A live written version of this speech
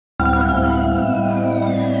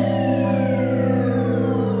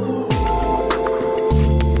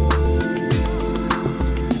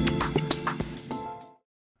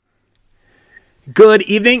Good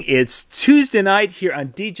evening. It's Tuesday night here on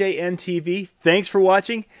DJNTV. Thanks for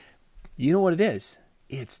watching. You know what it is?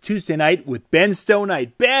 It's Tuesday night with Ben Stowe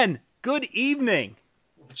night. Ben, good evening.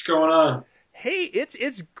 What's going on? Hey,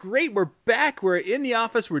 it's great. We're back. We're in the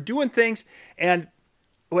office. We're doing things. And,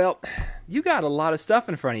 well, you got a lot of stuff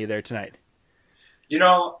in front of you there tonight. You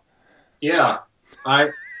know, yeah. I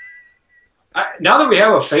now that we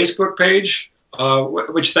have a Facebook page,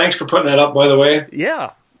 which thanks for putting that up, by the way.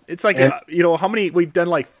 Yeah. It's like, you know, how many, we've done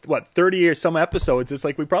like, what, 30 or some episodes. It's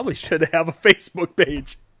like we probably should have a Facebook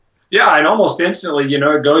page. Yeah, and almost instantly, you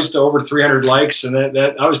know, it goes to over 300 likes, and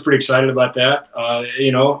that I was pretty excited about that.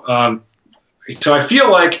 So I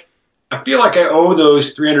feel like I owe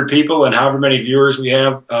those 300 people and however many viewers we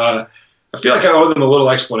have. I feel like I owe them a little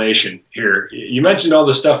explanation here. You mentioned all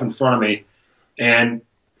this stuff in front of me, and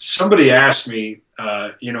somebody asked me,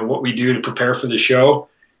 what we do to prepare for the show.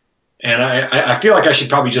 And I feel like I should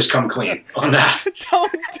probably just come clean on that.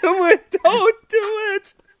 Don't do it. Don't do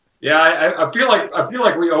it. Yeah, I feel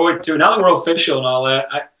like we owe it to, now that we're official and all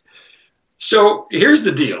that. So here's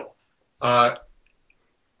the deal.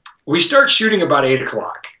 We start shooting about 8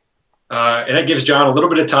 o'clock. And that gives John a little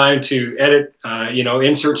bit of time to edit,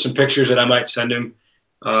 insert some pictures that I might send him.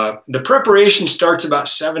 The preparation starts about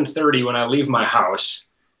 7:30 when I leave my house.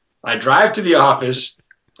 I drive to the office.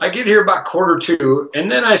 I get here about 1:45, and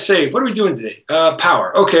then I say, what are we doing today?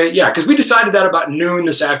 Power. Okay, yeah, because we decided that about noon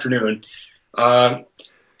this afternoon. I'm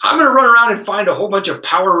going to run around and find a whole bunch of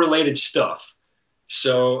power-related stuff.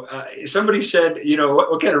 So somebody said,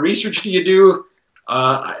 what kind of research do you do?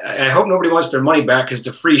 I hope nobody wants their money back because it's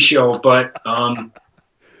a free show, but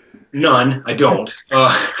none. I don't.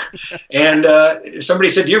 And somebody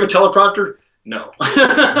said, do you have a teleprompter? No.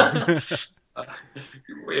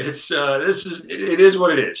 It is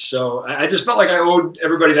what it is. So I just felt like I owed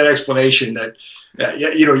everybody that explanation that,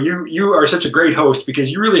 you are such a great host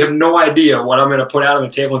because you really have no idea what I'm going to put out on the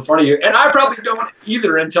table in front of you. And I probably don't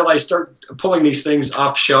either until I start pulling these things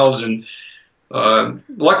off shelves. And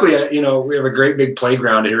luckily, we have a great big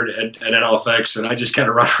playground here at NLFX, and I just kind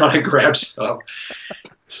of run around and grab stuff.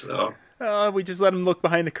 So we just let them look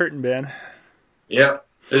behind the curtain, Ben. Yeah,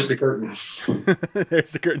 there's the curtain.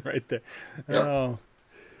 There's the curtain right there. Yep. Oh.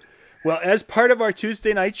 Well, as part of our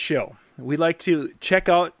Tuesday night show, we like to check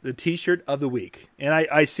out the T-shirt of the week. And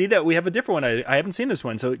I see that we have a different one. I haven't seen this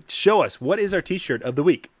one. So show us, what is our T-shirt of the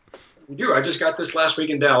week? We do. I just got this last week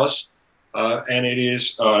in Dallas. And it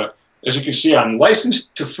is, as you can see, I'm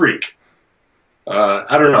licensed to freak.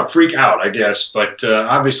 I don't know, freak out, I guess. But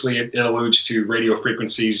obviously it alludes to radio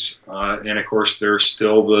frequencies. And, of course, there's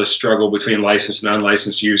still the struggle between licensed and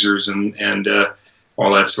unlicensed users and all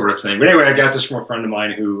that sort of thing. But anyway, I got this from a friend of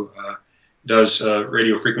mine who does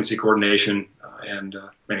radio frequency coordination.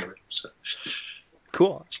 Anyway, so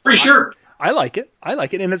cool. Free shirt. I like it. I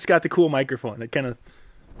like it. And it's got the cool microphone. It kind of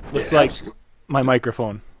looks like my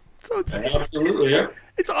microphone. So it's absolutely, yeah.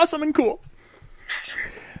 It's awesome and cool.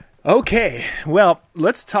 Okay, well,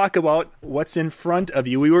 let's talk about what's in front of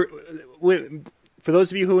you. For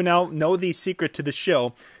those of you who now know the secret to the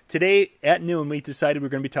show, today at noon we decided we're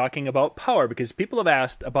going to be talking about power because people have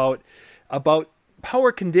asked about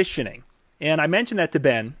power conditioning. And I mentioned that to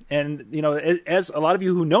Ben, and as a lot of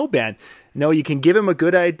you who know Ben know, you can give him a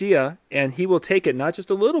good idea and he will take it, not just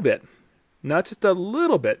a little bit. Not just a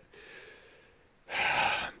little bit.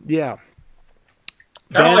 Yeah.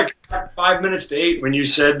 Kind of like 5 minutes to 8 when you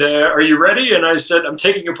said, are you ready? And I said, I'm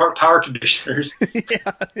taking apart power conditioners.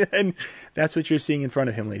 Yeah, and that's what you're seeing in front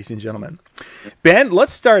of him, ladies and gentlemen. Ben,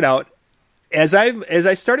 let's start out. As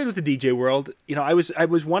I started with the DJ world, I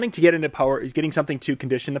was wanting to get into power, getting something to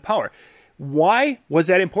condition the power. Why was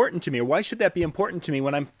that important to me, or why should that be important to me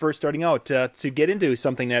when I'm first starting out to get into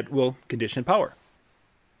something that will condition power?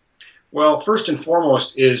 Well, first and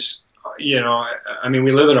foremost is, we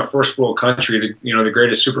live in a first world country, the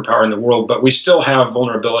greatest superpower in the world, but we still have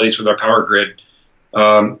vulnerabilities with our power grid.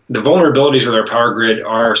 The vulnerabilities with our power grid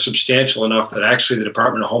are substantial enough that actually the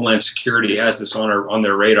Department of Homeland Security has this on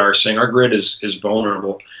their radar, saying our grid is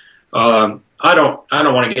vulnerable. I don't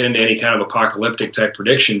want to get into any kind of apocalyptic type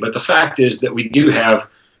prediction, but the fact is that we do have,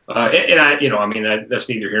 that's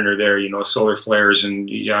neither here nor there, solar flares and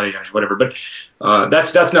yada yada whatever. But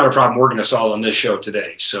that's not a problem we're going to solve on this show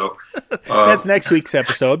today. So that's next week's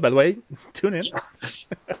episode, by the way. Tune in.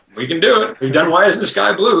 We can do it. We've done Why Is the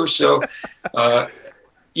Sky Blue? So there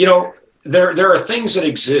are things that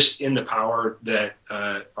exist in the power that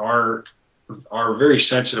are very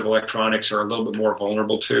sensitive electronics are a little bit more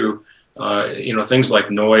vulnerable to. Things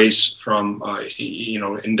like noise from,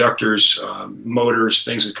 inductors, motors,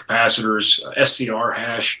 things with capacitors, SCR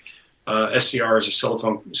hash. SCR is a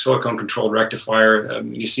silicone controlled rectifier.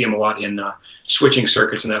 You see them a lot in switching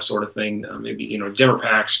circuits and that sort of thing. Maybe, you know, dimmer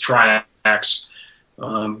packs, triacs.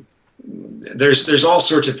 There's all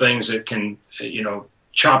sorts of things that can, you know,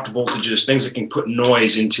 chopped voltages, things that can put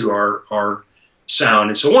noise into our sound.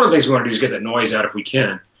 And so one of the things we want to do is get that noise out if we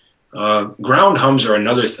can. Ground hums are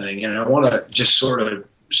another thing, and I want to just sort of,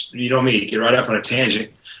 you know me, get right off on a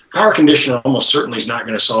tangent. Power conditioner almost certainly is not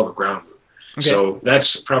going to solve a ground loop. Okay. So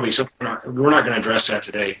that's probably something we're not going to address that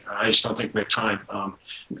today. I just don't think we have time.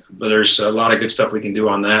 But there's a lot of good stuff we can do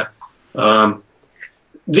on that.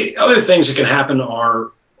 The other things that can happen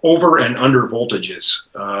are over and under voltages.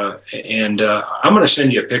 I'm going to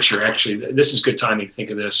send you a picture. Actually, this is good timing to think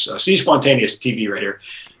of this. See Spontaneous TV right here.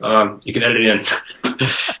 You can edit it in.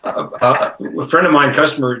 A friend of mine,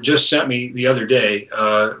 customer, just sent me the other day,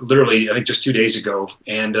 literally, I think just 2 days ago.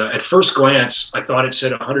 And at first glance, I thought it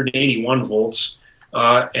said 181 volts.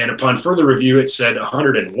 And upon further review, it said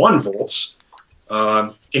 101 volts.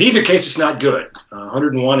 In either case, it's not good.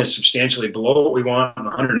 101 is substantially below what we want, and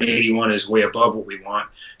 181 is way above what we want.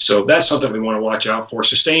 So that's something we want to watch out for.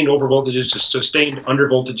 Sustained overvoltages, sustained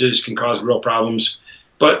undervoltages can cause real problems.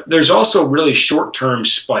 But there's also really short-term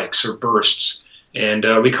spikes or bursts, and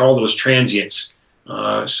we call those transients.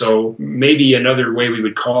 So maybe another way we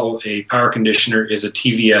would call a power conditioner is a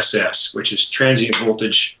TVSS, which is transient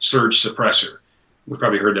voltage surge suppressor. We've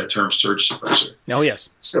probably heard that term, surge suppressor. Oh, yes.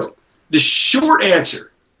 So the short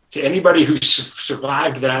answer to anybody who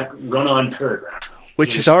survived that run-on paragraph,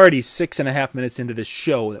 which is already 6.5 minutes into this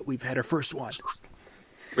show that we've had our first one.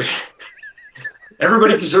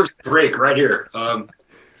 Everybody deserves a break right here.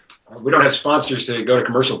 We don't have sponsors to go to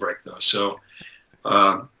commercial break, though. So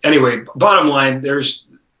anyway, bottom line, there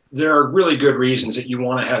are really good reasons that you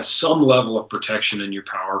want to have some level of protection in your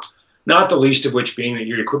power, not the least of which being that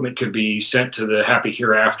your equipment could be sent to the happy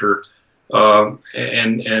hereafter. You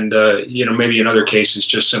know, maybe in other cases,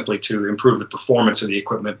 just simply to improve the performance of the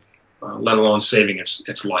equipment, let alone saving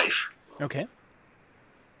its life. Okay.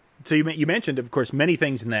 So you mentioned, of course, many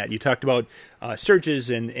things in that. You talked about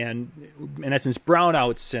surges and in essence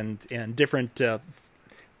brownouts and different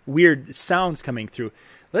weird sounds coming through.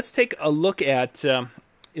 Let's take a look at.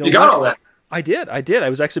 You got all that. I did. I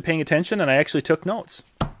was actually paying attention, and I actually took notes.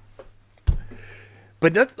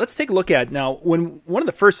 But let's take a look at now. One of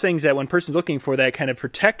the first things that when a person's looking for that kind of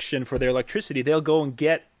protection for their electricity, they'll go and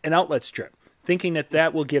get an outlet strip, thinking that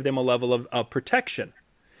that will give them a level of protection.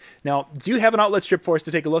 Now, do you have an outlet strip for us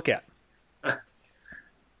to take a look at?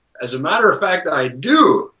 As a matter of fact, I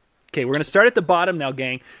do. Okay, we're going to start at the bottom now,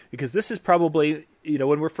 gang, because this is probably, you know,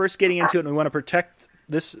 when we're first getting into it and we want to protect,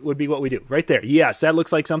 this would be what we do. Right there. Yes, that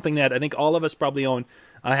looks like something that I think all of us probably own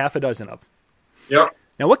a half a dozen of. Yep.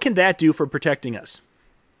 Now, what can that do for protecting us?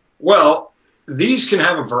 Well, these can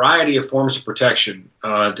have a variety of forms of protection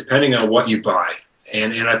depending on what you buy.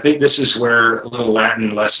 And I think this is where a little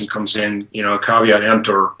Latin lesson comes in, you know, caveat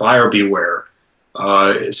emptor, buyer beware.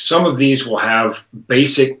 Some of these will have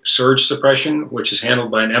basic surge suppression, which is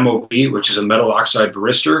handled by an MOV, which is a metal oxide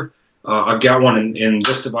varistor. I've got one in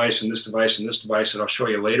this device and this device and this device that I'll show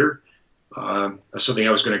you later. That's something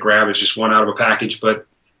I was going to grab. It's just one out of a package, but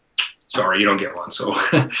sorry, you don't get one. So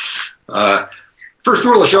first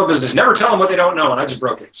rule of show business, never tell them what they don't know, and I just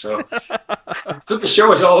broke it. So that's what the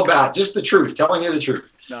show is all about, just the truth, telling you the truth.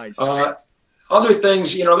 Nice. Other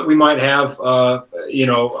things, you know, that we might have, you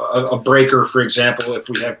know, a breaker, for example. If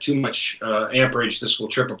we have too much amperage, this will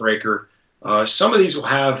trip a breaker. Some of these will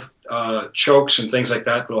have chokes and things like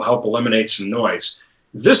that will help eliminate some noise.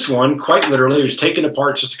 This one, quite literally, was taken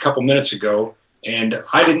apart just a couple minutes ago, and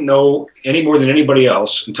I didn't know any more than anybody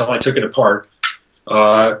else until I took it apart.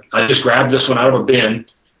 I just grabbed this one out of a bin,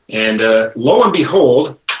 and lo and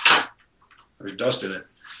behold, there's dust in it.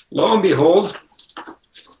 Lo and behold,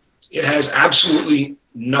 it has absolutely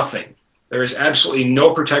nothing. There is absolutely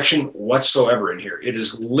no protection whatsoever in here. It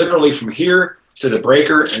is literally from here to the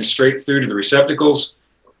breaker and straight through to the receptacles.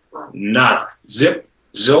 Nada. Zip,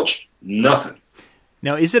 zilch, nothing.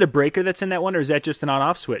 Now, is it a breaker that's in that one, or is that just an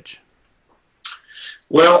on-off switch?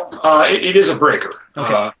 Well, it is a breaker.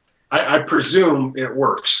 Okay. I presume it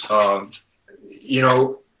works. You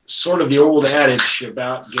know, sort of the old adage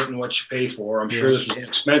about getting what you pay for. I'm sure this was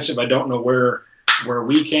expensive. I don't know where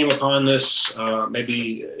we came upon this.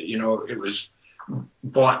 Maybe, you know, it was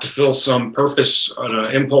bought to fill some purpose on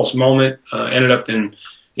an impulse moment. Ended up in,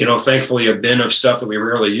 you know, thankfully a bin of stuff that we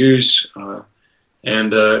rarely use.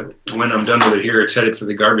 And when I'm done with it here, it's headed for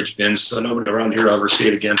the garbage bin. So nobody around here will ever see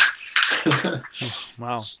it again.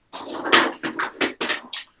 Wow.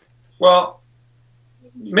 Well,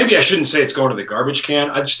 maybe I shouldn't say it's going to the garbage can.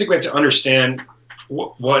 I just think we have to understand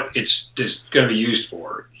what it's going to be used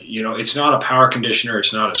for. You know, it's not a power conditioner,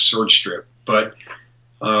 it's not a surge strip, but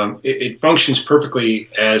it functions perfectly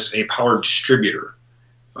as a power distributor.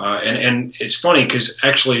 And it's funny because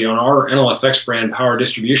actually on our NLFX brand power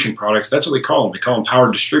distribution products, that's what we call them. We call them power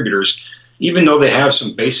distributors. Even though they have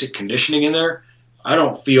some basic conditioning in there, I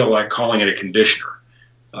don't feel like calling it a conditioner.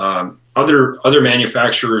 Other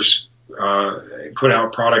manufacturers put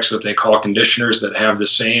out products that they call conditioners that have the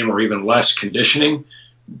same or even less conditioning.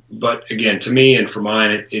 But again, to me and for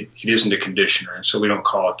mine, it isn't a conditioner, and so we don't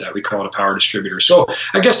call it that. We call it a power distributor. So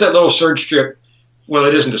I guess that little surge strip, well,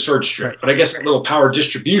 it isn't a surge strip, but I guess that little power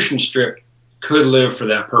distribution strip could live for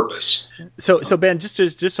that purpose. So Ben,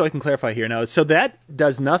 just so I can clarify here now, so that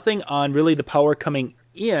does nothing on really the power coming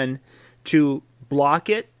in to block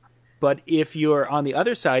it. But if you're on the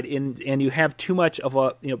other side and you have too much of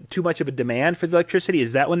a demand for the electricity,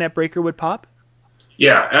 is that when that breaker would pop?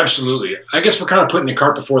 Yeah, absolutely. I guess we're kind of putting the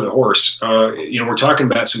cart before the horse. We're talking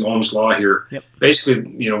about some Ohm's law here. Yep.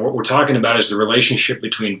 Basically, what we're talking about is the relationship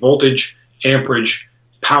between voltage, amperage,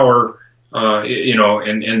 power,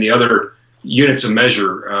 and the other units of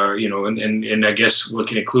measure. And I guess we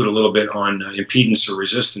can include a little bit on impedance or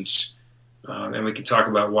resistance. And we can talk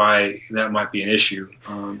about why that might be an issue.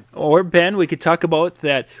 Or, Ben, we could talk about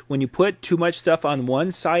that when you put too much stuff on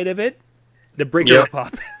one side of it, the breaker will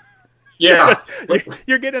pop. Yeah.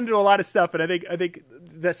 You're getting into a lot of stuff, and I think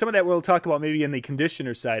that some of that we'll talk about maybe in the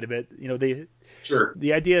conditioner side of it. Sure.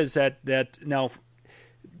 The idea is that now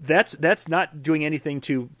that's not doing anything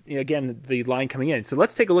to, again, the line coming in. So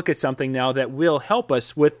let's take a look at something now that will help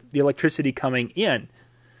us with the electricity coming in.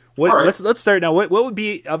 Right. Let's start now. What would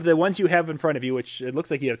be, of the ones you have in front of you, which it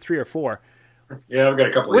looks like you have 3 or 4? Yeah, I've got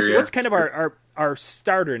a couple here. What's kind of our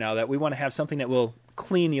starter now that we want to have something that will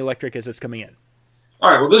clean the electric as it's coming in? All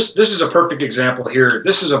right, well, this is a perfect example here.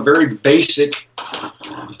 This is a very basic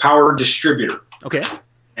power distributor. Okay.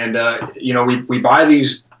 And, we buy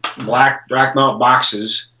these black rack mount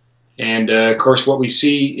boxes, and, of course, what we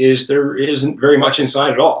see is there isn't very much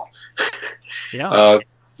inside at all. Yeah.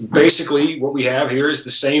 Basically, what we have here is the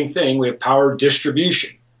same thing. We have power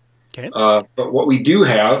distribution. Okay. But what we do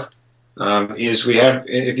have is we have,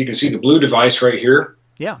 if you can see the blue device right here.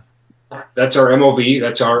 Yeah. That's our MOV.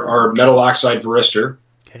 That's our metal oxide varistor.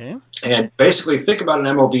 Okay. And basically, think about an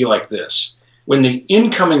MOV like this. When the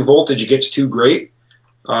incoming voltage gets too great,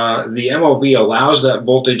 the MOV allows that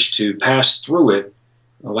voltage to pass through it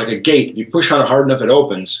like a gate. You push on it hard enough, it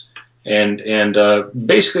opens. And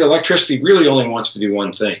basically, electricity really only wants to do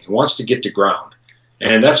one thing. It wants to get to ground.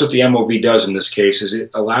 And that's what the MOV does in this case, is it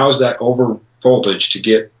allows that over voltage to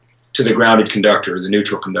get to the grounded conductor, the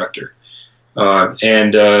neutral conductor.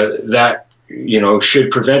 That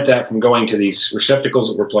should prevent that from going to these receptacles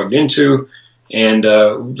that we're plugged into, and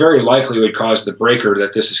very likely would cause the breaker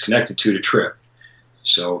that this is connected to trip.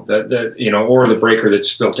 So or the breaker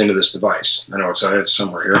that's built into this device. I know it's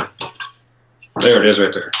somewhere here. There it is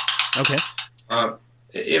right there. Okay.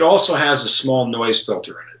 It also has a small noise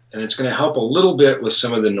filter in it, and it's going to help a little bit with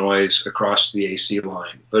some of the noise across the AC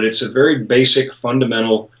line. But it's a very basic,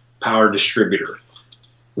 fundamental power distributor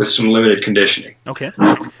with some limited conditioning. Okay.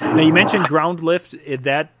 Now, you mentioned ground lift.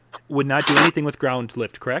 That would not do anything with ground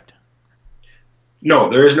lift, correct? No,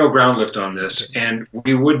 there is no ground lift on this, and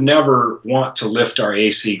we would never want to lift our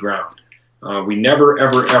AC ground. We never,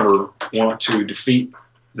 ever, ever want to defeat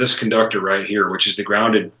this conductor right here, which is the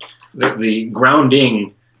grounding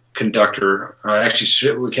conductor.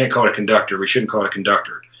 Actually, we can't call it a conductor. We shouldn't call it a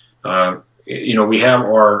conductor. We have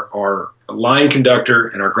our line conductor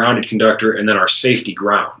and our grounded conductor, and then our safety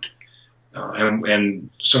ground. And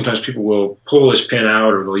sometimes people will pull this pin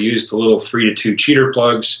out, or they'll use the little 3-to-2 cheater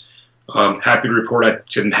plugs. Happy to report I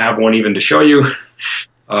didn't have one even to show you.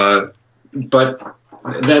 But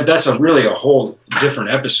that's really a whole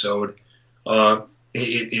different episode.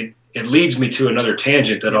 It leads me to another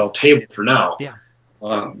tangent that I'll table for now. Yeah.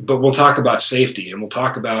 But we'll talk about safety, and we'll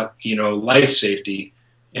talk about life safety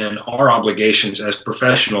and our obligations as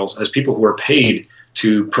professionals, as people who are paid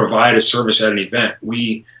to provide a service at an event.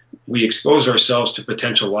 We expose ourselves to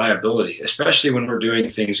potential liability, especially when we're doing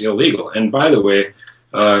things illegal. And by the way,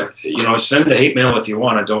 send the hate mail if you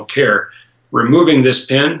want. I don't care. Removing this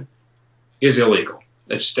pin is illegal.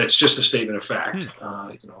 That's just a statement of fact.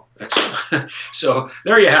 So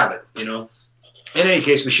there you have it. In any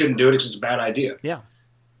case, we shouldn't do it because it's a bad idea. Yeah.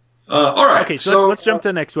 All right. Okay, so let's jump to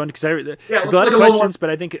the next one, because there's a lot of questions, but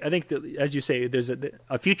I think that, as you say, there's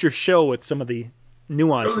a future show with some of the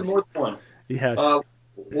nuances. More than one. Yes.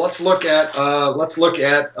 Let's look at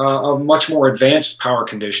a much more advanced power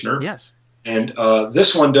conditioner. Yes. And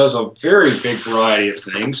this one does a very big variety of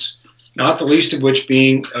things. not the least of which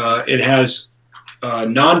being it has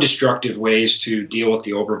non-destructive ways to deal with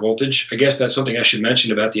the overvoltage. I guess that's something I should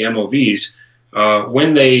mention about the MOVs.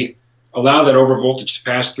 When they allow that overvoltage to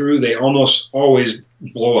pass through, they almost always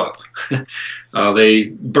blow up. They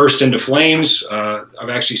burst into flames. I've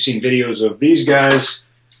actually seen videos of these guys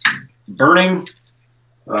burning.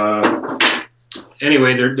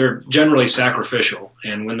 Anyway, they're generally sacrificial,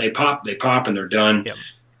 and when they pop, and they're done. Yep.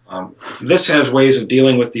 This has ways of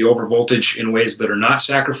dealing with the overvoltage in ways that are not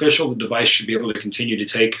sacrificial. The device should be able to continue to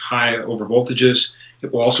take high overvoltages.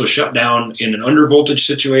 It will also shut down in an undervoltage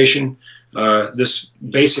situation. This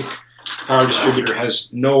basic power distributor has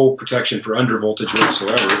no protection for undervoltage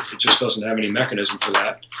whatsoever. It just doesn't have any mechanism for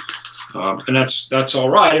that. And that's all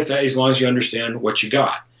right as long as you understand what you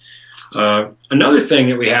got. Another thing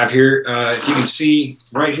that we have here, if you can see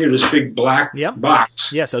right here, this big black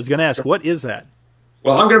box. Yes, I was going to ask, what is that?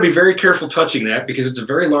 Well, I'm going to be very careful touching that because it's a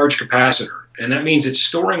very large capacitor, and that means it's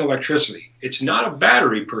storing electricity. It's not a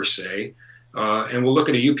battery per se, and we'll look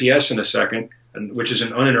at a UPS in a second, which is an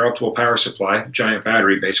uninterruptible power supply, giant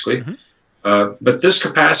battery basically. Mm-hmm. But this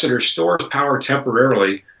capacitor stores power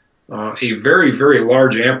temporarily, a very, very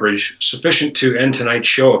large amperage, sufficient to end tonight's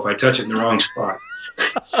show if I touch it in the wrong spot.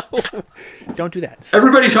 Don't do that.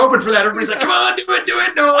 Everybody's hoping for that. Everybody's like, come on, do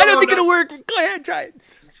it. No, I don't think it'll work. Go ahead, try it.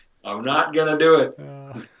 I'm not going to do it.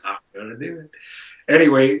 I'm not going to do it.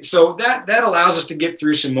 Anyway, so that allows us to get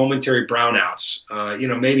through some momentary brownouts.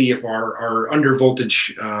 Maybe if our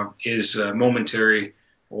undervoltage is momentary,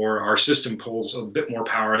 or our system pulls a bit more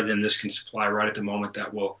power than this can supply right at the moment,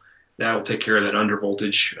 that'll take care of that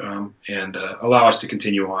undervoltage and allow us to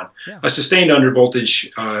continue on. Yeah. A sustained undervoltage,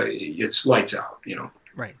 it's lights out.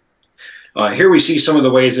 Right. Here we see some of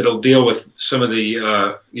the ways it'll deal with some of the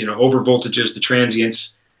overvoltages, the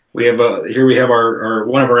transients. Here we have our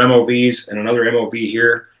one of our MOVs and another MOV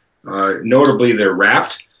here. Notably, they're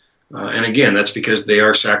wrapped, and again, that's because they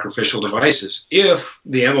are sacrificial devices. If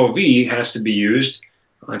the MOV has to be used,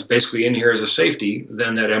 it's basically in here as a safety,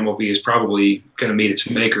 then that MOV is probably going to meet its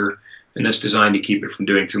maker, and it's designed to keep it from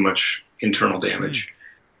doing too much internal damage.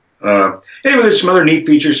 Anyway, there's some other neat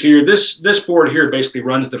features here. This board here basically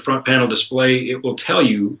runs the front panel display. It will tell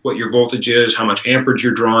you what your voltage is, how much amperage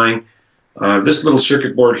you're drawing. This little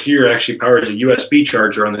circuit board here actually powers a USB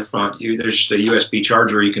charger on the front. There's just a USB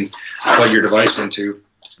charger you can plug your device into.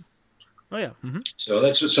 Oh, yeah. Mm-hmm. So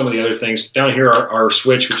that's what some of the other things. Down here, our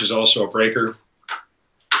switch, which is also a breaker.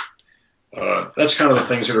 That's kind of the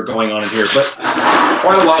things that are going on in here. But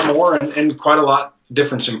quite a lot more and quite a lot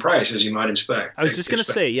difference in price, as you might expect. I was just going to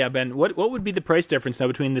say, yeah, Ben, what would be the price difference now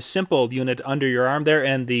between the simple unit under your arm there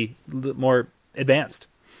and the more advanced?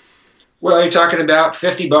 Well, you're talking about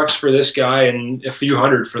 $50 for this guy and a few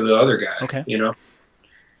hundred for the other guy. Okay.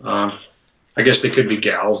 I guess they could be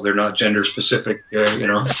gals. They're not gender specific. We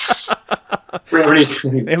don't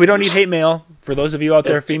need hate mail for those of you out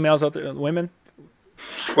there, females out there, women.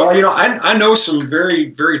 Well, I know some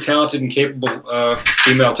very, very talented and capable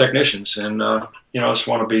female technicians, and I just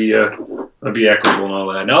want to be equitable and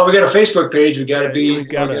all that. Now that we got a Facebook page, we got to do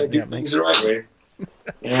things the right way.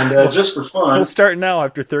 And just for fun, we'll start now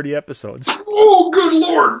after 30 episodes. Oh, good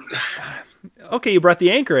Lord! Okay, you brought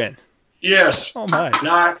the anchor in. Yes. Oh my!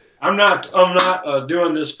 Now, I'm not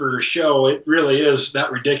doing this for show. It really is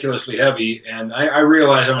that ridiculously heavy, and I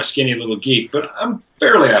realize I'm a skinny little geek, but I'm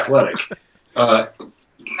fairly athletic.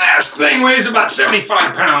 This thing weighs about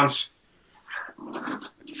 75 pounds,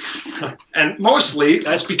 and mostly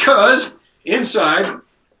that's because inside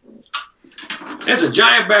it's a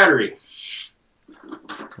giant battery.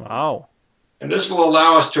 Wow. And this will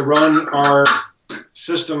allow us to run our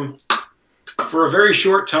system for a very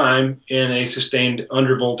short time in a sustained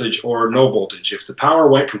undervoltage or no voltage. If the power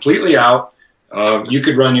went completely out, you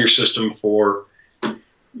could run your system for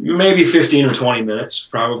maybe 15 or 20 minutes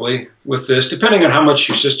probably with this, depending on how much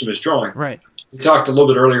your system is drawing. Right. We talked a little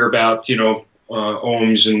bit earlier about,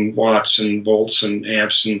 ohms and watts and volts and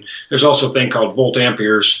amps. And there's also a thing called volt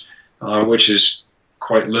amperes, which is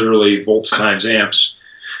quite literally volts times amps,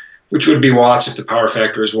 which would be watts if the power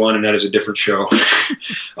factor is 1, and that is a different show.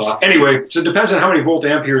 Anyway, so it depends on how many volt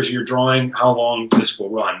amperes you're drawing, how long this will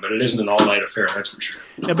run, but it isn't an all-night affair, that's for sure.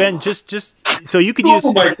 Now, Ben, just so you could use.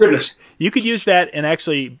 Oh my goodness! You could use that and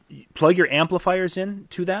actually plug your amplifiers in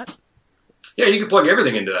to that. Yeah, you can plug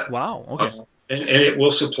everything into that. Wow. Okay. And it will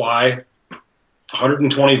supply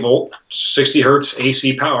 120 volt, 60 hertz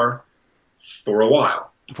AC power for a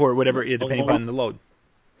while. For whatever, depending upon the load.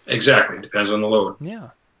 Exactly, depends on the load.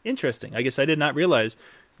 Yeah. Interesting. I guess I did not realize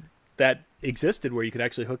that existed where you could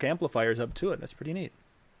actually hook amplifiers up to it. That's pretty neat.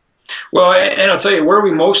 Well, and I'll tell you where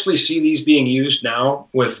we mostly see these being used now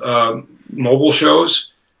with mobile shows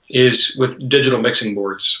is with digital mixing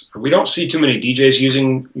boards. We don't see too many DJs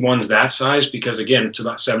using ones that size because, again, it's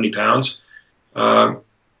about 70 pounds.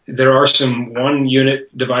 There are some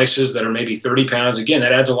one-unit devices that are maybe 30 pounds. Again,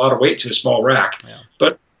 that adds a lot of weight to a small rack. Yeah.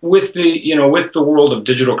 But with the world of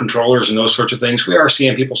digital controllers and those sorts of things, we are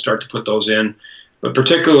seeing people start to put those in. But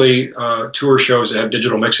particularly tour shows that have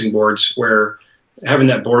digital mixing boards, where having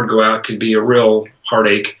that board go out could be a real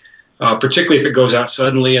heartache. Particularly if it goes out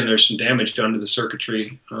suddenly and there's some damage done to the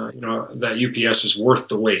circuitry, that UPS is worth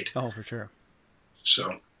the wait. Oh, for sure.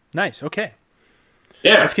 So nice. Okay.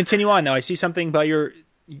 Yeah. Let's continue on now. I see something by your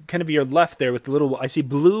left there with the little. I see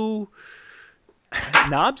blue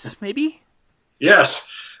knobs, maybe. Yes,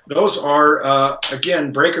 those are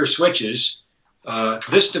again breaker switches.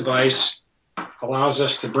 This device allows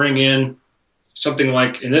us to bring in something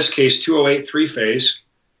like, in this case, 208 three-phase.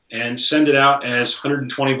 And send it out as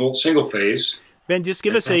 120 volt single phase. Ben, just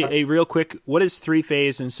give us a real quick. What is three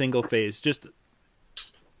phase and single phase? Just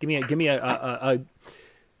give me a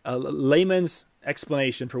layman's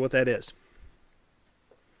explanation for what that is.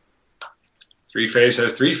 Three phase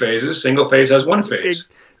has three phases. Single phase has one phase.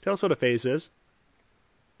 Okay. Tell us what a phase is.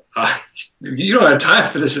 You don't have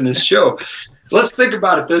time for this in this show. Let's think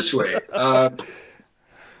about it this way.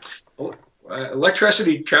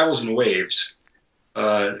 Electricity travels in waves.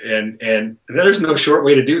 And there's no short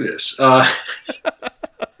way to do this,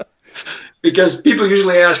 because people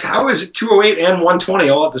usually ask, how is it 208 and 120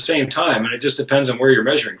 all at the same time? And it just depends on where you're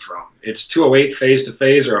measuring from. It's 208 phase to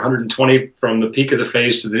phase, or 120 from the peak of the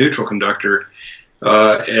phase to the neutral conductor,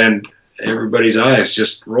 and everybody's eyes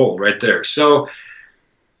just roll right there. So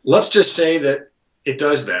let's just say that it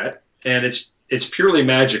does that, and it's purely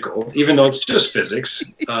magical, even though it's just physics.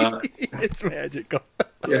 It's magical.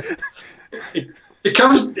 Yeah. It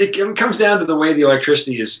comes down to the way the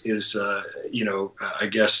electricity is I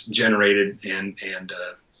guess generated and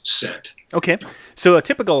sent. Okay, so a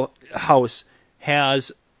typical house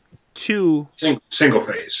has two single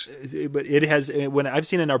phase, but it has, when I've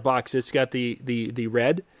seen in our box, it's got the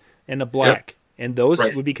red and the black, yep. And those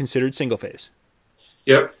would be considered single phase.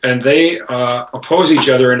 Yep, and they oppose each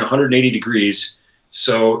other in 180 degrees.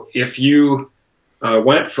 So if you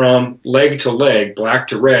went from leg to leg, black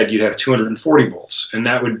to red, you'd have 240 volts, and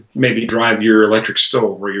that would maybe drive your electric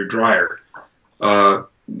stove or your dryer.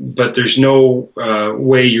 But there's no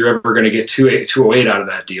way you're ever going to get 208 out of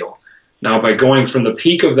that deal. Now, by going from the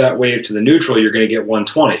peak of that wave to the neutral, you're going to get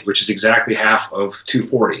 120, which is exactly half of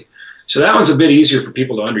 240. So that one's a bit easier for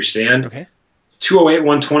people to understand. Okay. 208,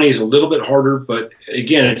 120 is a little bit harder, but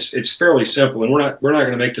again, it's fairly simple, and we're not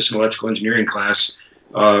going to make this an electrical engineering class.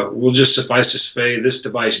 We'll just suffice to say this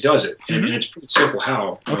device does it, and it's pretty simple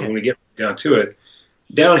how when we get down to it.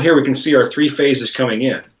 Down here we can see our three phases coming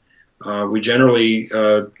in. We generally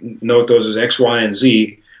note those as X, Y, and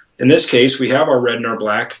Z. In this case, we have our red and our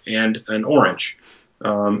black and an orange.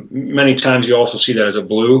 Many times you also see that as a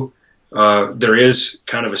blue. There is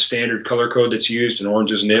kind of a standard color code that's used, and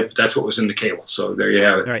orange is NIP. That's what was in the cable, so there you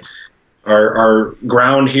have it. Right. Our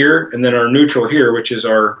ground here, and then our neutral here, which is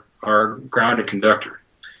our grounded conductor.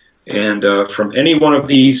 And from any one of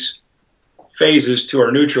these phases to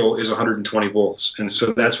our neutral is 120 volts. And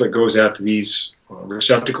so that's what goes out to these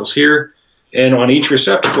receptacles here. And on each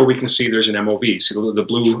receptacle, we can see there's an MOV. See the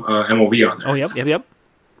blue MOV on there. Oh, yep.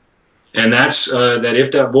 And that's that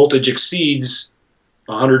if that voltage exceeds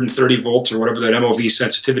 130 volts or whatever that MOV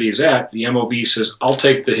sensitivity is at, the MOV says, I'll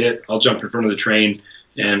take the hit, I'll jump in front of the train,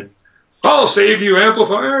 and I'll save you,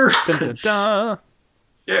 amplifier. Dun, dun, dun.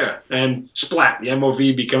 Yeah, and splat, the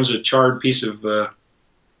MOV becomes a charred piece of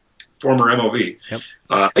former MOV. Yep.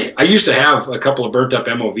 I used to have a couple of burnt up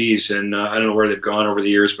MOVs, and I don't know where they've gone over the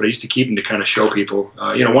years, but I used to keep them to kind of show people.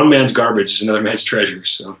 One man's garbage is another man's treasure.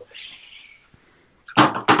 So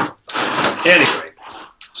anyway,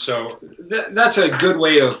 so that's a good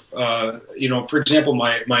way of, for example,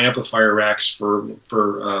 my amplifier racks for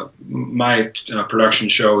my production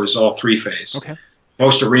show is all three-phase. Okay.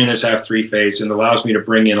 Most arenas have three-phase, and allows me to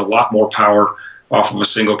bring in a lot more power off of a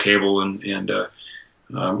single cable. And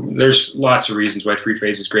there's lots of reasons why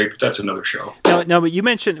three-phase is great, but that's another show. Now, but you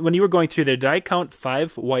mentioned when you were going through there, did I count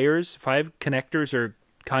 5 wires, 5 connectors or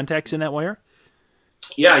contacts in that wire?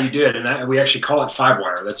 Yeah, you did, and we actually call it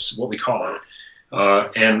 5-wire. That's what we call it.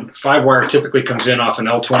 And 5-wire typically comes in off an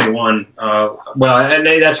L21.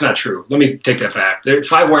 And that's not true. Let me take that back.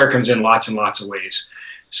 5-wire comes in lots and lots of ways.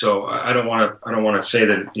 So I don't want to say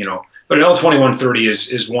that, but an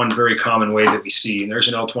L2130 is one very common way that we see, and there's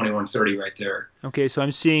an L2130 right there. Okay, so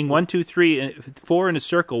I'm seeing 1, 2, 3, 4 in a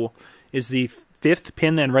circle is the fifth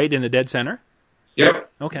pin then right in the dead center?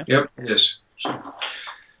 Yep. Okay. Yep, it is. So,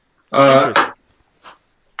 Interesting.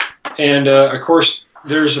 and of course,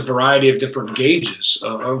 there's a variety of different gauges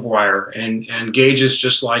of wire, and gauges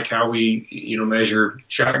just like how we measure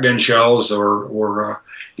shotgun shells or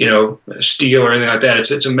steel or anything like that.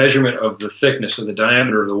 It's a measurement of the thickness of the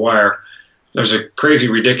diameter of the wire. There's a crazy,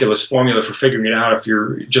 ridiculous formula for figuring it out if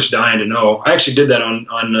you're just dying to know. I actually did that on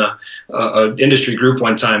an industry group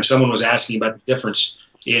one time. Someone was asking about the difference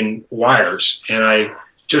in wires, and I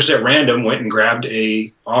just at random went and grabbed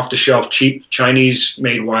a off-the-shelf cheap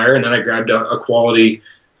Chinese-made wire, and then I grabbed a quality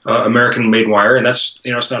American-made wire. And that's,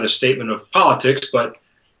 it's not a statement of politics, but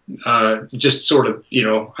just sort of,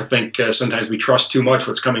 I think sometimes we trust too much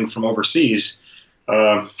what's coming from overseas.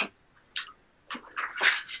 And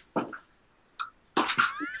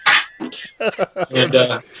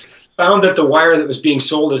found that the wire that was being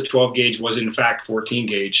sold as 12 gauge was in fact 14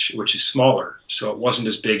 gauge, which is smaller. So it wasn't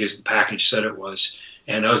as big as the package said it was.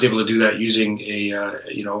 And I was able to do that using a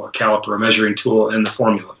caliper, a measuring tool, and the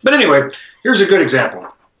formula. But anyway, here's a good example.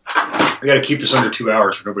 I got to keep this under 2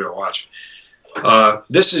 hours for nobody to watch.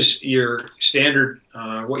 This is your standard,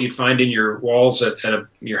 what you'd find in your walls at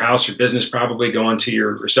your house or business, probably go onto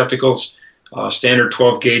your receptacles. Standard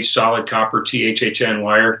 12 gauge solid copper THHN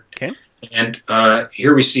wire. Okay. And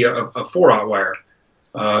here we see a 4/0 wire.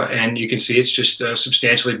 And you can see it's just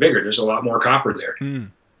substantially bigger. There's a lot more copper there. Mm.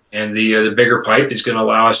 And the bigger pipe is going to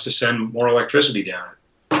allow us to send more electricity down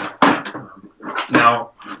it.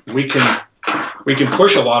 Now, we can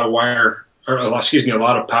push a lot of wire, or excuse me, a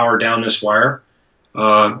lot of power down this wire.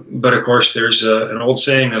 But of course, there's an old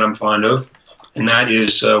saying that I'm fond of, and that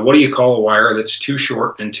is, what do you call a wire that's too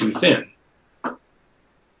short and too thin?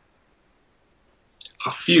 A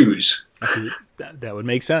fuse. That would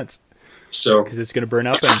make sense. So, because it's going to burn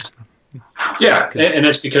up and. Yeah, and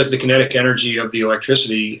that's because the kinetic energy of the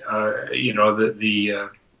electricity, the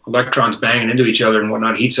electrons banging into each other and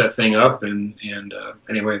whatnot heats that thing up, and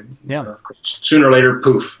anyway, yeah. Of course, sooner or later,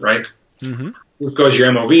 poof, right? Mm-hmm. Poof goes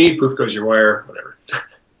your MOV, poof goes your wire, whatever.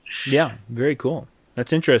 Yeah, very cool.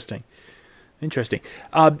 That's interesting. Interesting.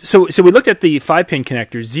 So we looked at the 5-pin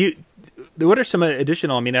connectors. What are some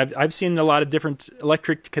additional? I mean, I've seen a lot of different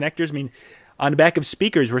electric connectors. I mean, on the back of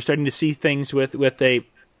speakers, we're starting to see things with a.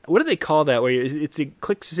 What do they call that? Where it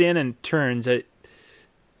clicks in and turns.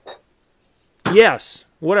 Yes.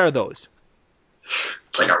 What are those?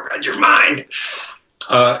 It's like I read your mind.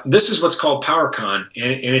 This is what's called PowerCon,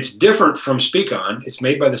 and it's different from SpeakOn. It's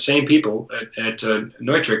made by the same people at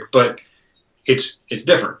Neutrik, but it's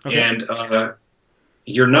different. Okay. And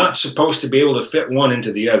you're not supposed to be able to fit one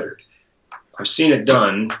into the other. I've seen it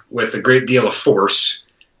done with a great deal of force.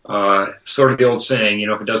 Sort of the old saying,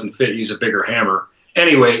 if it doesn't fit, use a bigger hammer.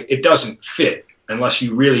 Anyway, it doesn't fit unless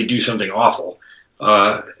you really do something awful.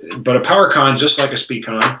 But a PowerCon, just like a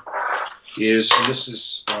SpeakOn, is, and this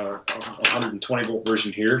is a 120 volt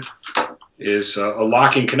version here, is a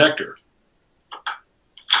locking connector.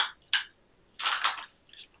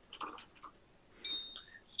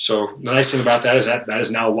 So the nice thing about that is that is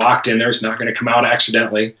now locked in there. It's not going to come out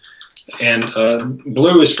accidentally. And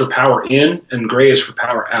blue is for power in, and gray is for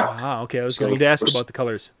power out. Ah, okay. I was going to ask about the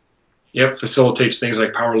colors. Yep, facilitates things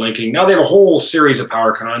like power linking. Now they have a whole series of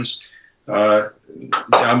PowerCons.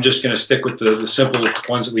 I'm just going to stick with the simple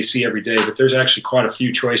ones that we see every day, but there's actually quite a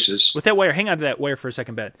few choices. With that wire, hang on to that wire for a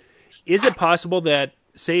second, Ben. Is it possible that,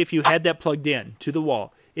 say if you had that plugged in to the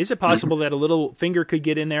wall, is it possible that a little finger could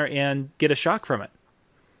get in there and get a shock from it?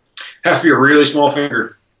 Has to be a really small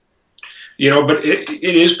finger. But it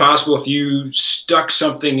is possible if you stuck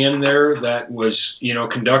something in there that was,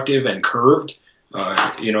 conductive and curved,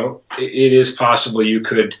 it is possible you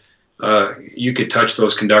could touch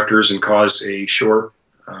those conductors and cause a short.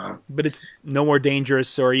 But it's no more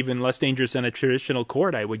dangerous or even less dangerous than a traditional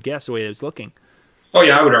cord, I would guess, the way it was looking. Oh,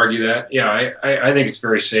 yeah, I would argue that. Yeah, I think it's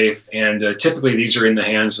very safe. And typically these are in the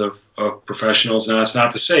hands of professionals. Now, that's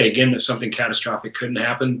not to say, again, that something catastrophic couldn't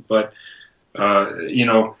happen. But,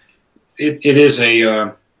 it is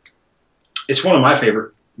it's one of my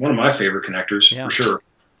favorite connectors, yeah, for sure.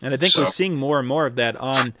 And I think we're seeing more and more of that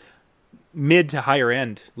on mid to higher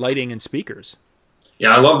end lighting and speakers.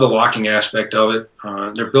 Yeah, I love the locking aspect of it.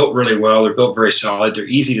 They're built really well. They're built very solid. They're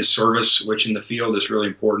easy to service, which in the field is really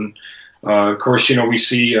important. Of course, we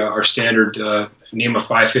see our standard NEMA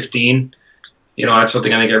 515. That's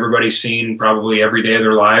something I think everybody's seen probably every day of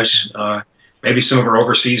their lives. Maybe some of our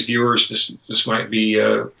overseas viewers, this might be,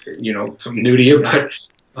 something new to you, but it's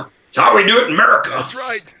how we do it in America. That's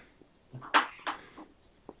right.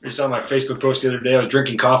 I saw my Facebook post the other day. I was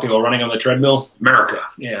drinking coffee while running on the treadmill. America.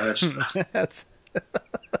 Yeah, that's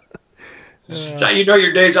So you know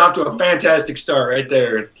your day's off to a fantastic start right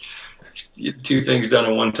there. Two things done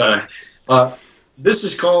at one time. This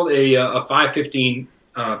is called a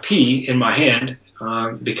 515P in my hand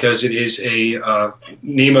because it is a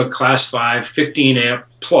NEMA Class 5 15 amp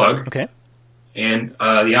plug. Okay. And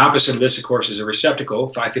the opposite of this, of course, is a receptacle,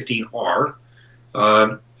 515R.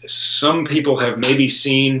 Some people have maybe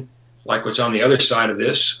seen, like what's on the other side of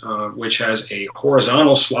this, which has a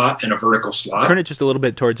horizontal slot and a vertical slot. Turn it just a little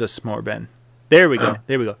bit towards us more, Ben. There we go.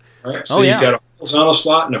 There we go. All right, so you've got a horizontal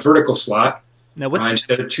slot and a vertical slot now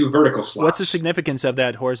instead of two vertical slots. What's the significance of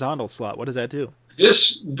that horizontal slot? What does that do?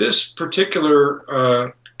 This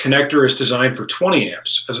particular connector is designed for 20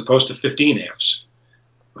 amps as opposed to 15 amps.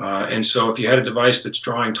 And so if you had a device that's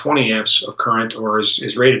drawing 20 amps of current or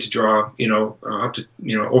is rated to draw, up to,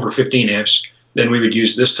 over 15 amps, then we would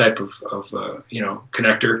use this type of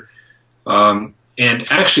connector. And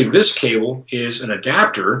actually this cable is an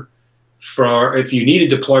adapter for if you needed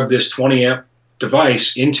to plug this 20 amp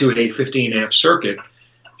device into a 15 amp circuit.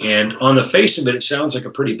 And on the face of it, it sounds like a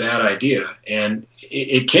pretty bad idea. And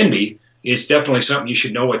it can be. It's definitely something you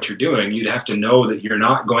should know what you're doing. You'd have to know that you're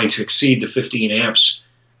not going to exceed the 15 amps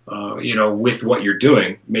with what you're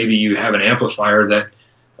doing. Maybe you have an amplifier that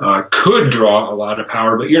could draw a lot of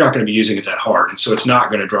power, but you're not going to be using it that hard, and so it's not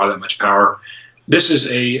going to draw that much power. This is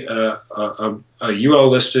a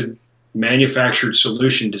UL-listed manufactured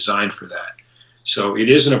solution designed for that. So it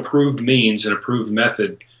is an approved means, an approved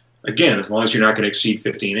method, again, as long as you're not going to exceed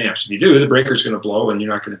 15 amps. If you do, the breaker's going to blow, and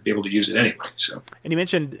you're not going to be able to use it anyway. So. And you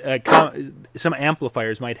mentioned some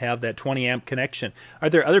amplifiers might have that 20 amp connection. Are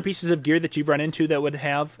there other pieces of gear that you've run into that would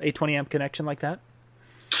have a 20 amp connection like that?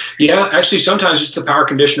 Yeah, actually, sometimes it's the power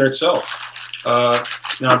conditioner itself.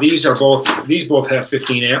 Now these both have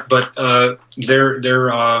 15 amp, but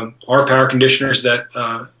there are power conditioners that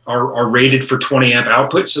are rated for 20 amp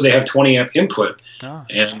output, so they have 20 amp input. Oh.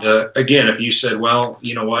 And again, if you said, well,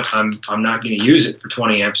 you know what, I'm not going to use it for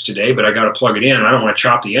 20 amps today, but I got to plug it in. I don't want to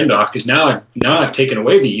chop the end off because now I've taken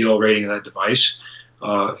away the UL rating of that device.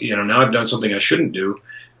 Now I've done something I shouldn't do.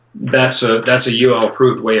 That's a UL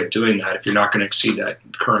approved way of doing that if you're not going to exceed that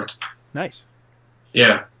current. Nice.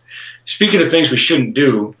 Yeah. Speaking of things we shouldn't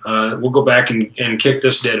do, we'll go back and kick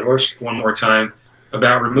this dead horse one more time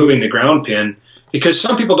about removing the ground pin, because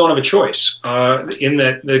some people don't have a choice in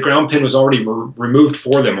that the ground pin was already removed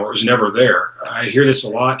for them or it was never there. I hear this a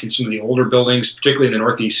lot in some of the older buildings, particularly in the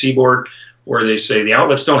Northeast Seaboard, where they say the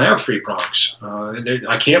outlets don't have 3 prongs.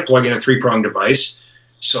 I can't plug in a 3-prong device,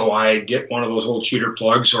 so I get one of those old cheater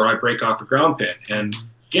plugs or I break off a ground pin. And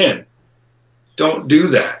again, don't do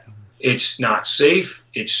that. It's not safe.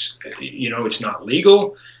 It's not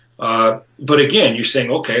legal. But again, you're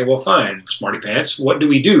saying, okay, well, fine, smarty pants. What do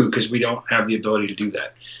we do? Because we don't have the ability to do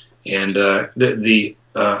that. And the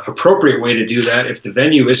appropriate way to do that, if the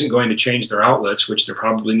venue isn't going to change their outlets, which they're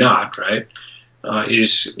probably not, right,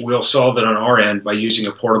 is we'll solve it on our end by using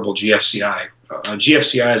a portable GFCI.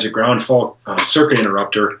 GFCI is a ground fault circuit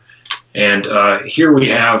interrupter. And here we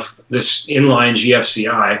have this inline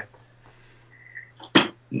GFCI,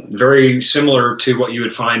 very similar to what you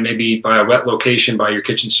would find maybe by a wet location by your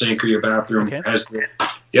kitchen sink or your bathroom. Okay.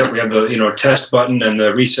 We have the test button and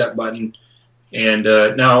the reset button. And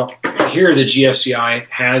now here the GFCI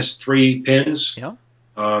has 3 pins. Yeah.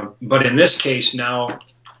 But in this case now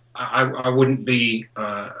I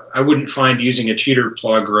wouldn't find using a cheater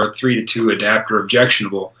plug or a 3-to-2 adapter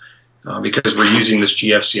objectionable because we're using this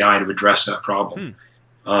GFCI to address that problem.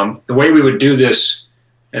 The way we would do this,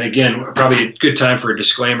 and again, probably a good time for a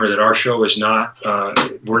disclaimer that our show is not,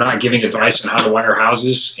 we're not giving advice on how to wire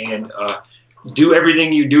houses, and do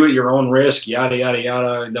everything you do at your own risk, yada, yada,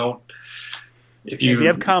 yada. Don't. If you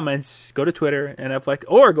have comments, go to Twitter,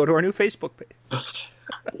 or go to our new Facebook page.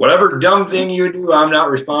 Whatever dumb thing you do, I'm not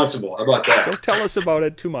responsible. How about that? Don't tell us about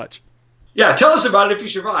it too much. Yeah, tell us about it if you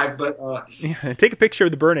survive, but... take a picture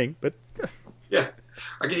of the burning, but... Yeah,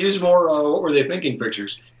 I could use more what were they thinking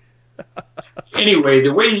pictures. Anyway,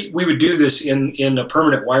 the way we would do this in a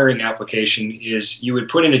permanent wiring application is you would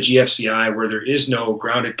put in a GFCI where there is no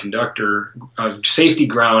grounded conductor, safety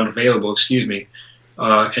ground available, excuse me.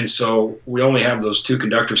 And so we only have those 2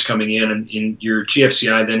 conductors coming in, and your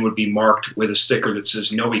GFCI then would be marked with a sticker that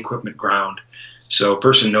says no equipment ground. So a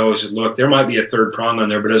person knows that, look, there might be a 3rd prong on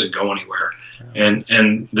there, but it doesn't go anywhere. And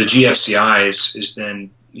the GFCI is then,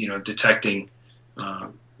 detecting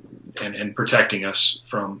and protecting us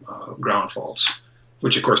from ground faults,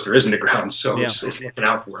 which of course there isn't a ground, so yeah. It's looking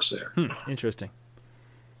out for us there. Interesting.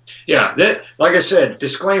 Yeah, that, like I said,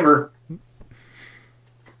 disclaimer,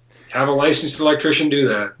 have a licensed electrician do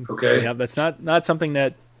that, okay? Yeah, that's not something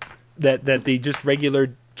that the just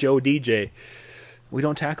regular Joe DJ. We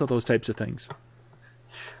don't tackle those types of things.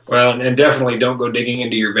 Well, and definitely don't go digging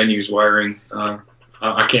into your venue's wiring.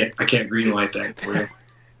 I can't greenlight that for you.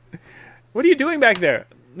 What are you doing back there?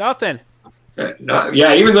 Nothing.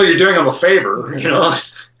 Yeah, even though you're doing them a favor, you know.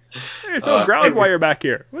 There's no ground wire back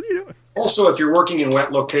here. What are you doing? Also, if you're working in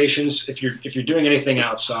wet locations, if you're doing anything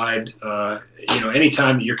outside, you know,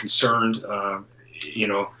 anytime that you're concerned, you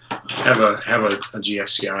know, have a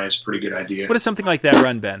GFCI is a pretty good idea. What does something like that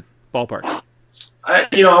run, Ben? Ballpark. I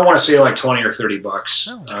want to say like $20 or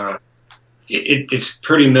 $30. Oh. It's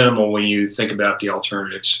pretty minimal when you think about the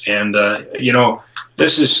alternatives. And you know,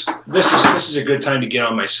 this is a good time to get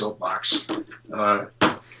on my soapbox.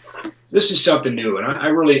 This is something new, and I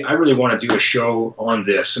really want to do a show on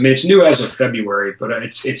this. I mean, it's new as of February, but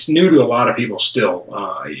it's new to a lot of people still.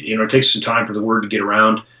 You know, it takes some time for the word to get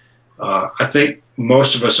around. I think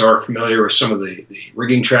most of us are familiar with some of the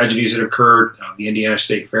rigging tragedies that occurred. The Indiana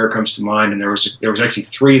State Fair comes to mind, and there was actually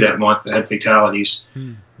 3 that month that had fatalities.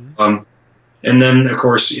 Mm-hmm. And then, of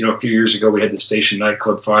course, you know, a few years ago we had the Station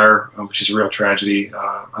nightclub fire, which is a real tragedy.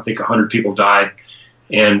 I think 100 people died.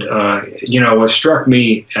 And, you know, what struck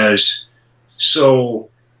me as so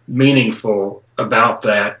meaningful about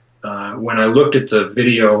that, when I looked at the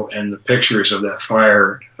video and the pictures of that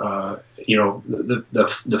fire, you know,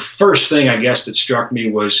 the first thing, I guess, that struck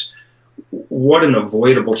me was what an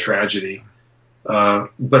avoidable tragedy.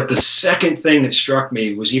 But the second thing that struck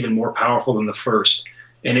me was even more powerful than the first.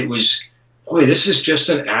 And it was, boy, this is just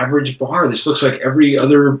an average bar. This looks like every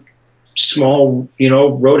other small, you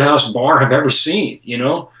know, roadhouse bar I've ever seen, you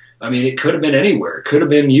know. I mean, it could have been anywhere. It could have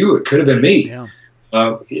been you. It could have been me. Yeah.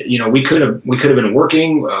 You know, we could have been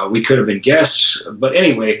working. We could have been guests. But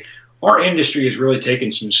anyway, our industry has really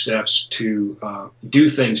taken some steps to do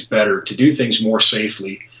things better, to do things more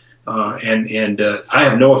safely. And I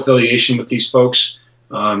have no affiliation with these folks.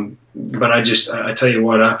 But I tell you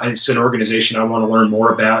what, it's an organization I want to learn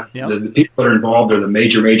more about. Yep. The people that are involved are the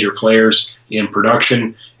major players in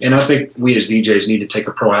production, and I think we as DJs need to take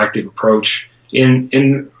a proactive approach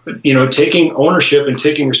in you know, taking ownership and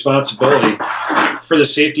taking responsibility for the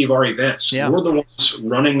safety of our events. Yeah. We're the ones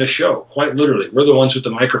running the show, quite literally. We're the ones with the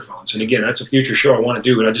microphones. And again, that's a future show I want to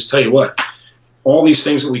do. But I just tell you what, all these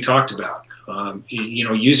things that we talked about, you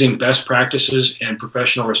know, using best practices and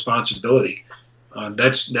professional responsibility.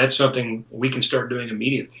 That's something we can start doing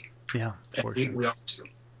immediately. Yeah, for sure. We ought to.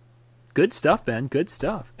 Good stuff, Ben. Good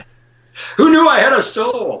stuff. Who knew I had a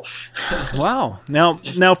soul? Wow. Now,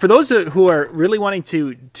 for those who are really wanting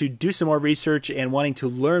to do some more research and wanting to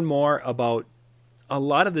learn more about a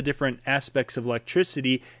lot of the different aspects of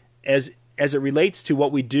electricity as it relates to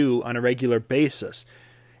what we do on a regular basis,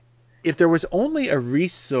 if there was only a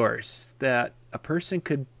resource that a person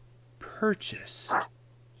could purchase.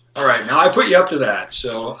 All right, now I put you up to that.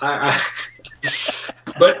 So,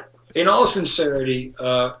 but in all sincerity,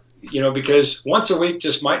 you know, because once a week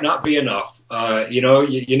just might not be enough. You know,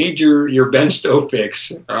 you need your Ben Stowe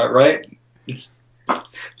fix, right? It's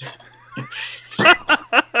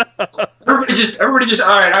everybody just.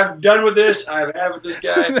 All right, I'm done with this. I've had it with this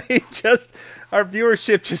guy. Our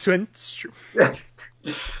viewership just went.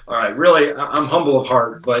 All right, really, I'm humble of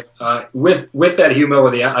heart, but with that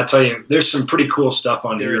humility, I tell you, there's some pretty cool stuff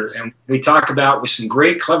on here, and we talk about with some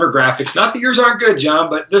great, clever graphics. Not that yours aren't good, John,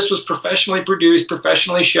 but this was professionally produced,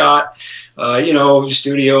 professionally shot, you know,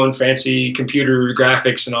 studio and fancy computer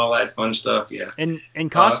graphics and all that fun stuff. Yeah, and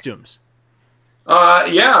costumes.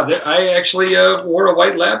 Yeah, I actually wore a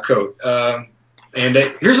white lab coat. And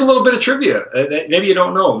here's a little bit of trivia that maybe you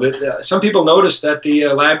don't know. That some people noticed that the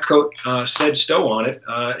lab coat said Stowe on it.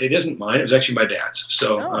 It isn't mine. It was actually my dad's.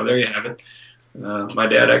 So there you have it. My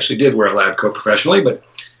dad actually did wear a lab coat professionally. But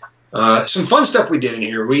some fun stuff we did in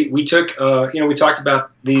here. We took, you know, we talked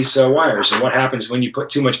about these wires and what happens when you put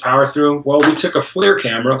too much power through them. Well, we took a FLIR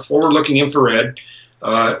camera, forward-looking infrared,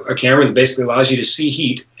 a camera that basically allows you to see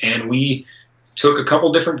heat. And we took a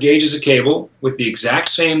couple different gauges of cable with the exact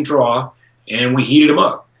same draw, and we heated them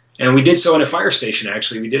up. And we did so in a fire station,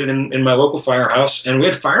 actually. We did it in my local firehouse, and we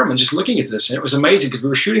had firemen just looking at this. And it was amazing because we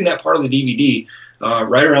were shooting that part of the DVD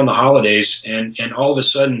right around the holidays, and all of a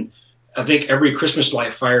sudden, I think every Christmas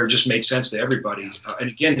light fire just made sense to everybody. And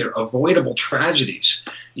again, they're avoidable tragedies,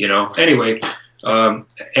 you know. Anyway,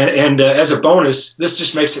 as a bonus, this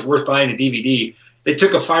just makes it worth buying a DVD. They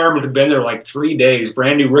took a fireman who'd been there like 3 days,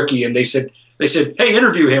 brand new rookie, and they said, hey,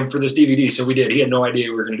 interview him for this DVD. So we did. He had no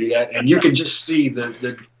idea we were going to do that. And you can just see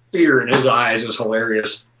the fear in his eyes. It was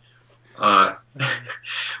hilarious.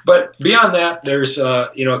 But beyond that, there's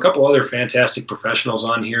you know, a couple other fantastic professionals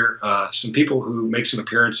on here. Some people who make some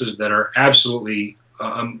appearances that are absolutely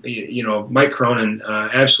Mike Cronin,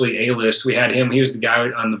 absolutely A-list. We had him. He was the guy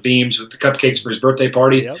on the beams with the cupcakes for his birthday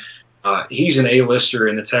party. Yep. He's an A-lister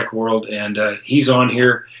in the tech world, and he's on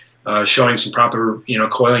here showing some proper,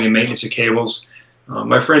 coiling and maintenance of cables.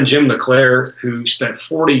 My friend Jim LeClaire, who spent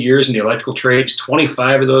 40 years in the electrical trades,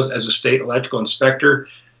 25 of those as a state electrical inspector,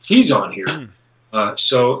 he's on here.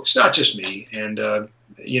 So it's not just me. And,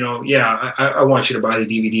 I want you to buy the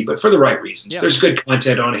DVD, but for the right reasons. Yeah. There's good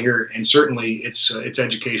content on here, and certainly it's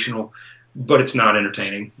educational, but it's not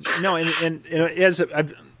entertaining. No, and as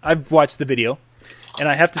I've watched the video, and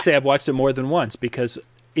I have to say I've watched it more than once, because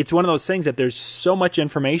it's one of those things that there's so much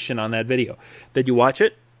information on that video that you watch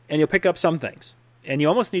it and you'll pick up some things, and you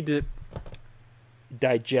almost need to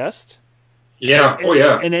digest. Yeah.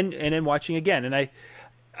 And then watching again. And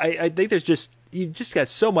I think you've just got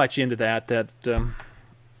so much into that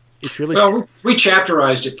it's really. Well, we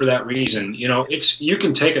chapterized it for that reason. You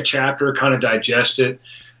can take a chapter, kind of digest it.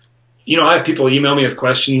 I have people email me with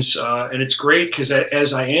questions, and it's great because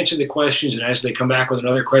as I answer the questions and as they come back with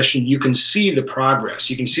another question, you can see the progress.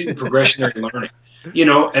 You can see the progression they're learning,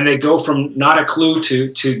 and they go from not a clue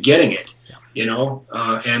to getting it,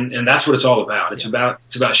 and that's what it's all about. It's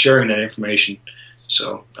about sharing that information.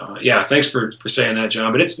 So, thanks for saying that,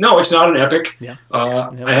 John. But it's not an epic. Yeah.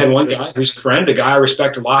 I had one guy who's a friend, a guy I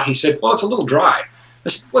respect a lot. He said, well, it's a little dry.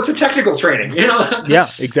 What's a technical training, Yeah,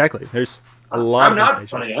 exactly. There's a lot. I'm not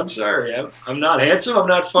funny. I'm sorry. I'm not handsome. I'm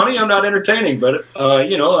not funny. I'm not entertaining. But I'm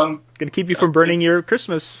going to keep you from burning your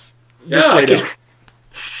Christmas display.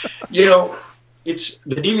 It's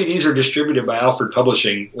the DVDs are distributed by Alfred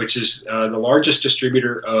Publishing, which is the largest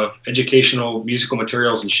distributor of educational musical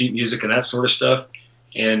materials and sheet music and that sort of stuff.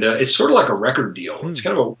 And it's sort of like a record deal. It's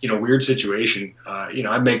kind of a weird situation.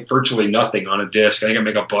 I make virtually nothing on a disc. I think I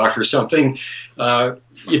make $1 or something.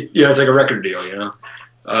 It's like a record deal,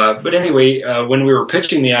 But anyway, when we were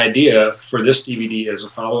pitching the idea for this DVD as a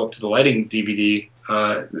follow-up to the lighting DVD,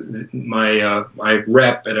 my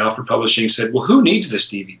rep at Alfred Publishing said, well, who needs this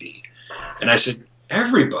DVD? And I said,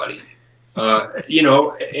 everybody.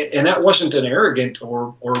 And that wasn't an arrogant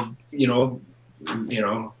or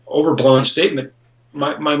overblown statement.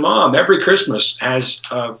 My mom every Christmas has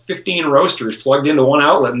 15 roasters plugged into one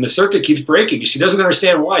outlet, and the circuit keeps breaking. She doesn't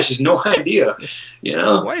understand why. She has no idea.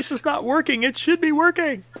 Why is this not working? It should be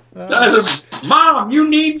working. I said, Mom, you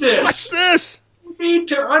need this. What's this? You need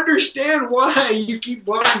to understand why you keep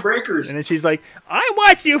blowing breakers. And then she's like, I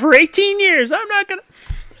watched you for 18 years. I'm not gonna.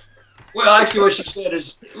 Well, actually, what she said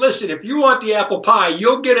is, listen, if you want the apple pie,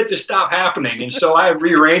 you'll get it to stop happening. And so I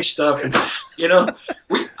rearranged stuff, and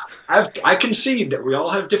I concede that we all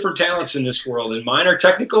have different talents in this world, and mine are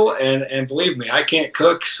technical, and believe me, I can't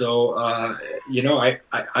cook, so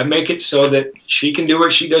I make it so that she can do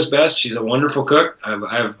what she does best. She's a wonderful cook.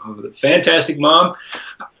 I have a fantastic mom,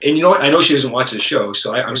 and you know what? I know she doesn't watch this show,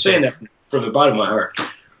 so I'm saying that from the bottom of my heart.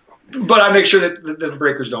 But I make sure that the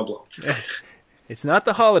breakers don't blow. It's not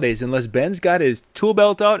the holidays unless Ben's got his tool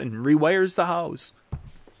belt out and rewires the house.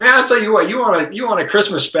 Man, I'll tell you what, you want a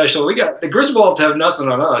Christmas special. We got the Griswolds have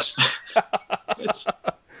nothing on us.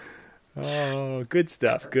 Oh, good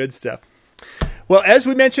stuff. Good stuff. Well, as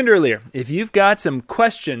we mentioned earlier, if you've got some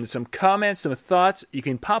questions, some comments, some thoughts, you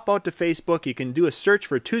can pop out to Facebook. You can do a search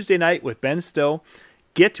for Tuesday Night with Ben Stowe.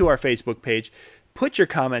 Get to our Facebook page. Put your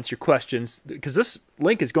comments, your questions, because this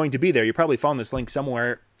link is going to be there. You probably found this link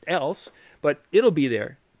somewhere else, but it'll be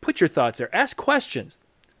there. Put your thoughts there. Ask questions.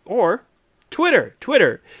 Or Twitter.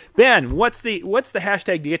 Ben, what's the hashtag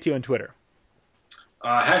to get to you on Twitter?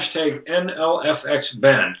 Hashtag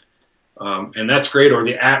nlfxben. And that's great, or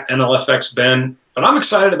the @nlfxben. But I'm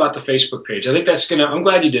excited about the Facebook page. I think that's I'm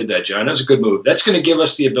glad you did that, John. That was a good move. That's going to give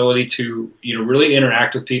us the ability to, really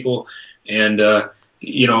interact with people. And,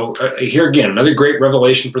 here again, another great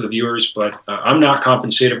revelation for the viewers, but I'm not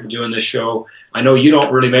compensated for doing this show. I know you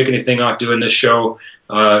don't really make anything off doing this show.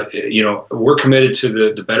 We're committed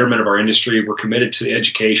to the betterment of our industry. We're committed to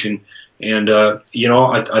education. And, I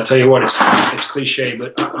tell you what, it's cliche,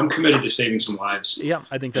 but I'm committed to saving some lives. Yeah,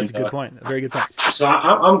 I think that's a good point. A very good point. So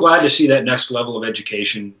I'm glad to see that next level of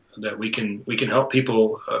education, that we can help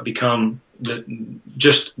people become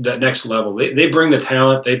just that next level. They bring the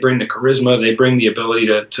talent, they bring the charisma, they bring the ability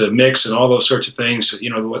to mix and all those sorts of things.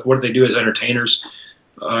 What do they do as entertainers?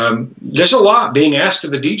 There's a lot being asked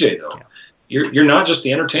of a DJ, though. Yeah. You're not just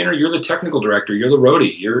the entertainer, you're the technical director, you're the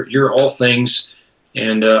roadie, you're all things.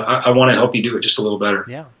 And I want to help you do it just a little better.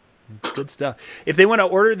 Yeah, good stuff. If they want to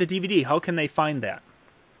order the DVD, how can they find that?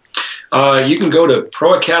 You can go to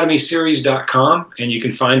proacademyseries.com and you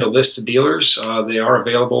can find a list of dealers. They are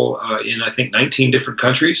available in, I think, 19 different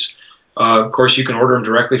countries. Of course, you can order them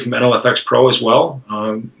directly from NLFX Pro as well.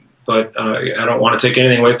 But I don't want to take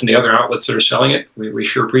anything away from the other outlets that are selling it. We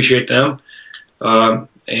sure appreciate them.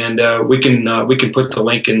 And we can put the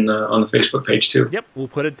link in on the Facebook page too. Yep, we'll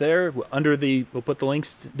put it there under the. We'll put the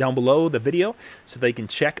links down below the video so they can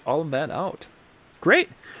check all of that out. Great.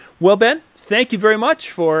 Well, Ben, thank you very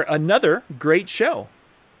much for another great show.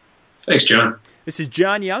 Thanks, John. This is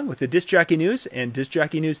John Young with the Disc Jockey News and Disc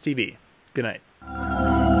Jockey News TV. Good night.